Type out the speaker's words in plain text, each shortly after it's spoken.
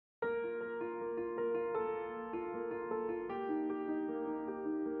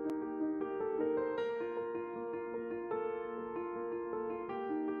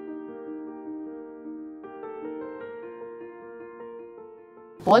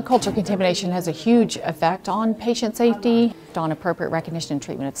Blood culture contamination has a huge effect on patient safety, on appropriate recognition and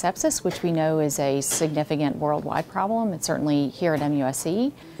treatment of sepsis, which we know is a significant worldwide problem, and certainly here at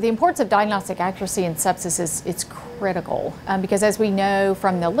MUSC. The importance of diagnostic accuracy in sepsis is critical because, as we know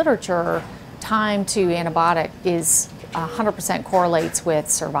from the literature, time to antibiotic is 100% correlates with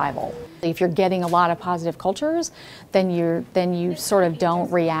survival. If you're getting a lot of positive cultures, then you sort of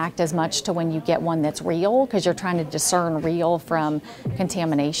don't react as much to when you get one that's real, because you're trying to discern real from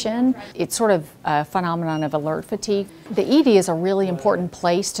contamination. It's sort of a phenomenon of alert fatigue. The ED is a really important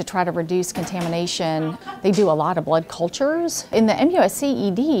place to try to reduce contamination. They do a lot of blood cultures. In the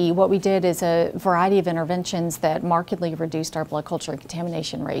MUSC ED, what we did is a variety of interventions that markedly reduced our blood culture and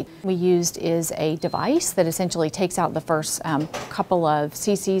contamination rate. We used is a device that essentially takes out the first couple of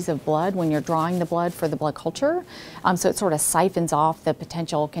cc's of blood when you're drawing the blood for the blood culture. So it sort of siphons off the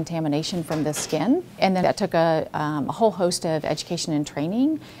potential contamination from the skin. And then that took a whole host of education and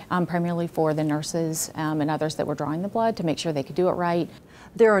training, primarily for the nurses and others that were drawing the blood, to make sure they could do it right.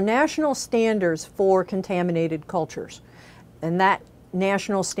 There are national standards for contaminated cultures, and that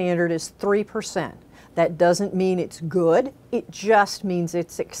national standard is 3%. That doesn't mean it's good, it just means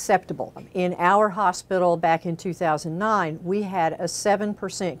it's acceptable. In our hospital back in 2009, we had a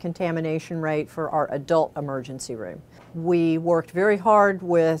 7% contamination rate for our adult emergency room. We worked very hard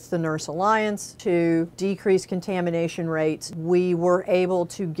with the Nurse Alliance to decrease contamination rates. We were able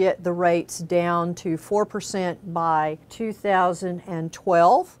to get the rates down to 4% by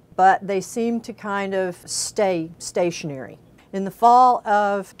 2012, but they seem to kind of stay stationary. In the fall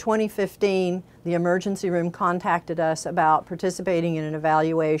of 2015, the emergency room contacted us about participating in an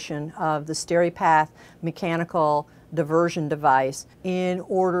evaluation of the Steripath mechanical diversion device in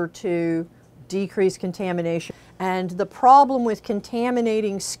order to decrease contamination. And the problem with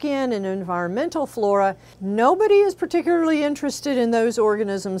contaminating skin and environmental flora, nobody is particularly interested in those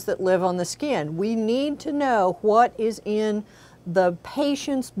organisms that live on the skin. We need to know what is in the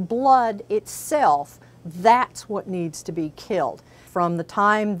patient's blood itself. That's what needs to be killed. From the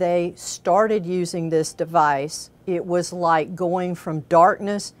time they started using this device, it was like going from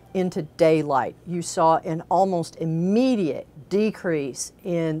darkness into daylight. You saw an almost immediate decrease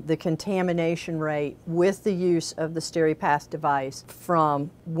in the contamination rate with the use of the Steripath device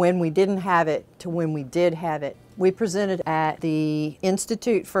from when we didn't have it to when we did have it. We presented at the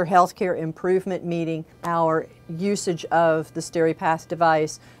Institute for Healthcare Improvement meeting our usage of the Steripath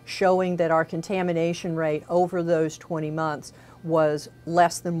device, showing that our contamination rate over those 20 months was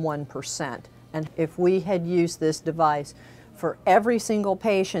less than 1%. And if we had used this device for every single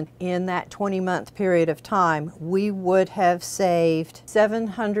patient in that 20-month period of time, we would have saved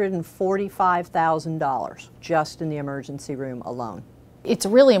 $745,000 just in the emergency room alone. It's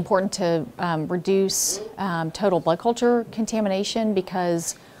really important to reduce total blood culture contamination,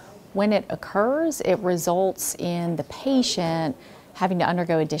 because when it occurs, it results in the patient having to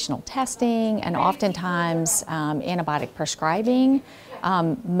undergo additional testing and oftentimes antibiotic prescribing.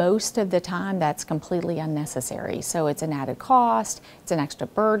 Most of the time that's completely unnecessary. So it's an added cost, it's an extra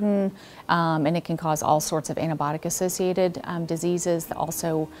burden, and it can cause all sorts of antibiotic associated diseases that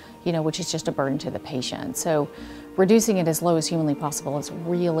also, which is just a burden to the patient. So reducing it as low as humanly possible is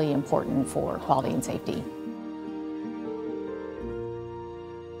really important for quality and safety.